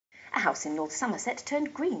A house in North Somerset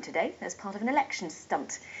turned green today as part of an election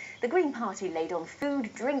stunt. The Green Party laid on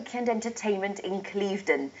food, drink and entertainment in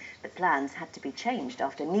Clevedon. But plans had to be changed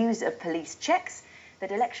after news of police checks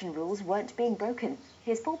that election rules weren't being broken.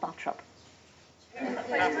 Here's Paul Bartrop.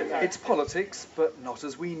 It's politics, but not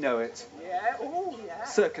as we know it.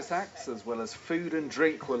 Circus acts as well as food and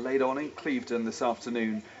drink were laid on in Clevedon this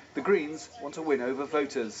afternoon. The Greens want to win over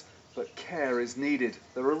voters, but care is needed.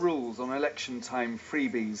 There are rules on election time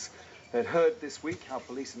freebies. They'd heard this week how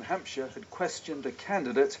police in Hampshire had questioned a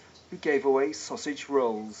candidate who gave away sausage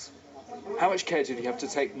rolls. How much care did you have to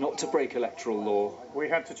take not to break electoral law? We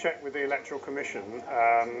had to check with the Electoral Commission,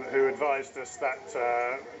 who advised us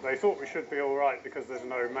that they thought we should be all right because there's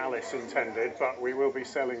no malice intended, but we will be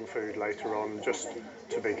selling food later on, just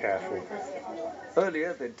to be careful.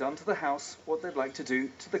 Earlier, they'd done to the house what they'd like to do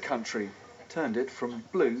to the country, turned it from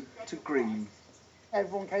blue to green.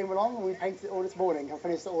 Everyone came along and we painted it all this morning and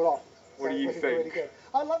finished it all off. What do you think? Really good.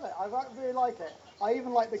 I love it. I really like it. I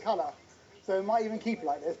even like the colour. So we might even keep it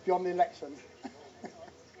like this beyond the election.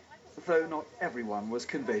 Though not everyone was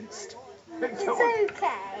convinced. It's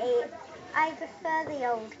okay. I prefer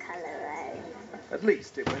the old colour though. At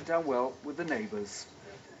least it went down well with the neighbours.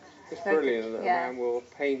 It's brilliant that a man will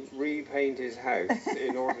repaint his house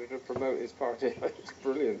in order to promote his party. It's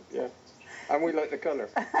brilliant, yeah. And we like the colour.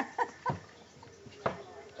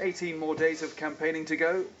 18 more days of campaigning to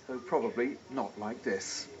go, though probably not like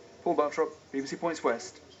this. Paul Bartrop, BBC Points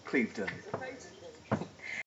West, Clevedon.